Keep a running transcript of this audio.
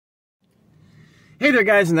Hey there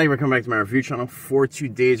guys, and thank you for coming back to my review channel for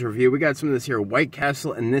today's review. We got some of this here, White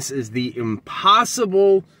Castle, and this is the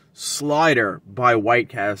Impossible Slider by White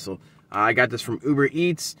Castle. I got this from Uber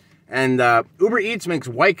Eats, and Uber Eats makes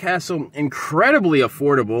White Castle incredibly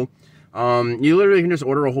affordable. You literally can just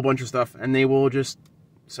order a whole bunch of stuff, and they will just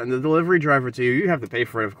send the delivery driver to you. You have to pay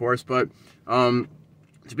for it, of course, but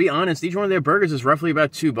to be honest, each one of their burgers is roughly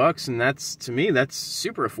about $2, and that's, to me, that's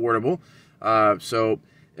super affordable. So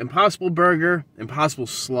Impossible Burger, Impossible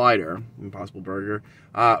Slider, Impossible Burger,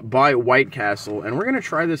 by White Castle, and we're gonna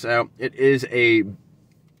try this out. It is a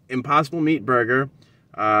Impossible Meat Burger,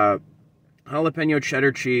 jalapeno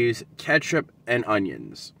cheddar cheese, ketchup, and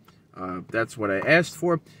onions. That's what I asked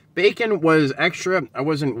for. Bacon was extra. I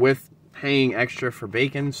wasn't paying extra for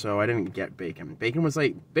bacon, so I didn't get bacon.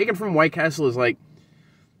 Bacon from White Castle is like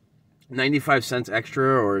 95 cents extra,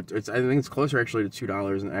 or I think it's closer actually to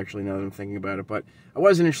 $2, and actually now that I'm thinking about it, but I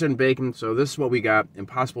wasn't interested in bacon, so this is what we got,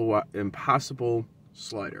 Impossible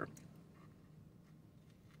Slider.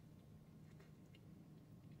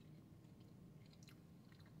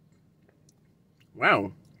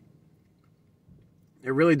 Wow.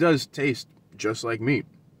 It really does taste just like meat.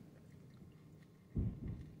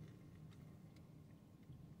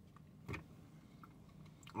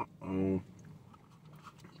 Uh-oh.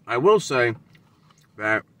 I will say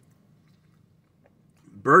that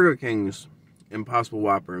Burger King's Impossible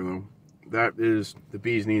Whopper, that is the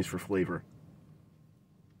bee's knees for flavor.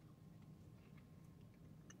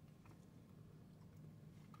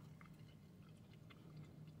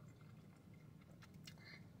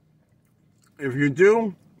 If you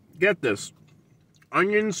do get this,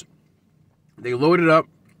 onions, they load it up.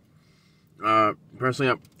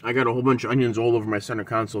 Personally, I got a whole bunch of onions all over my center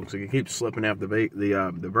console because it keeps slipping out the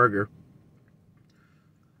burger.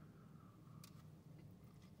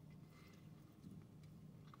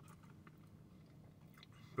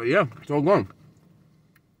 But yeah, it's all gone.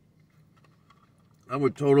 I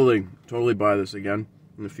would totally buy this again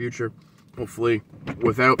in the future. Hopefully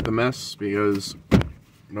without the mess, because I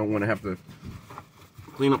don't want to have to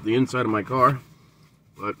clean up the inside of my car.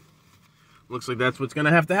 But looks like that's what's going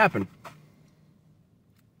to have to happen.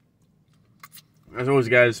 As always,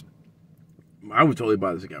 guys, I would totally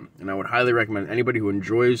buy this again. And I would highly recommend anybody who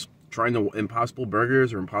enjoys trying the Impossible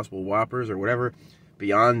Burgers or Impossible Whoppers or whatever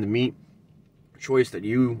Beyond Meat choice that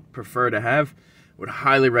you prefer to have, would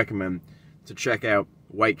highly recommend to check out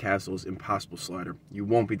White Castle's Impossible Slider. You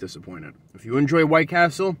won't be disappointed. If you enjoy White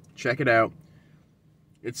Castle, check it out.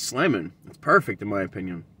 It's slamming. It's perfect in my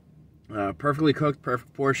opinion. Perfectly cooked,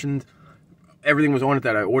 perfect portioned. Everything was on it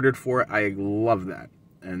that I ordered for. I love that.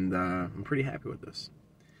 And I'm pretty happy with this.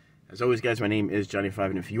 As always, guys, my name is Johnny5,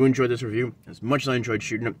 and if you enjoyed this review as much as I enjoyed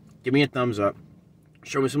shooting it, give me a thumbs up.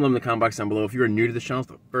 Show me some love in the comment box down below. If you are new to this channel,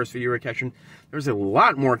 it's the first video you're catching. There's a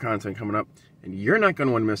lot more content coming up, and you're not going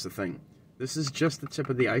to want to miss a thing. This is just the tip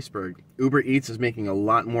of the iceberg. Uber Eats is making a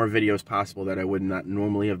lot more videos possible that I would not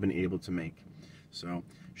normally have been able to make. So,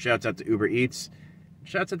 shouts out to Uber Eats.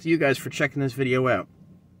 Shouts out to you guys for checking this video out.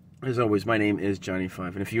 As always, my name is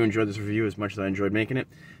Johnny5, and if you enjoyed this review as much as I enjoyed making it,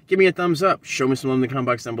 give me a thumbs up. Show me some love in the comment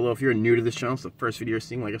box down below. If you're new to this channel, it's the first video you're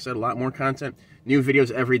seeing. Like I said, a lot more content. New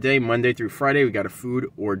videos every day, Monday through Friday. We got a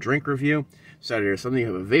food or drink review. Saturday or Sunday,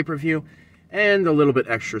 you have a vape review. And a little bit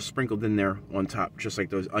extra sprinkled in there on top, just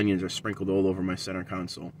like those onions are sprinkled all over my center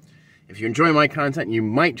console. If you enjoy my content, you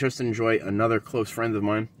might just enjoy another close friend of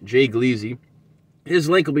mine, Jay Gleazy. His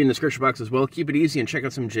link will be in the description box as well. Keep it easy and check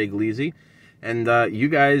out some Jay Gleazy. And you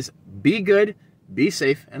guys, be good, be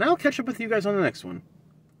safe, and I'll catch up with you guys on the next one.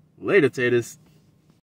 Later, taters.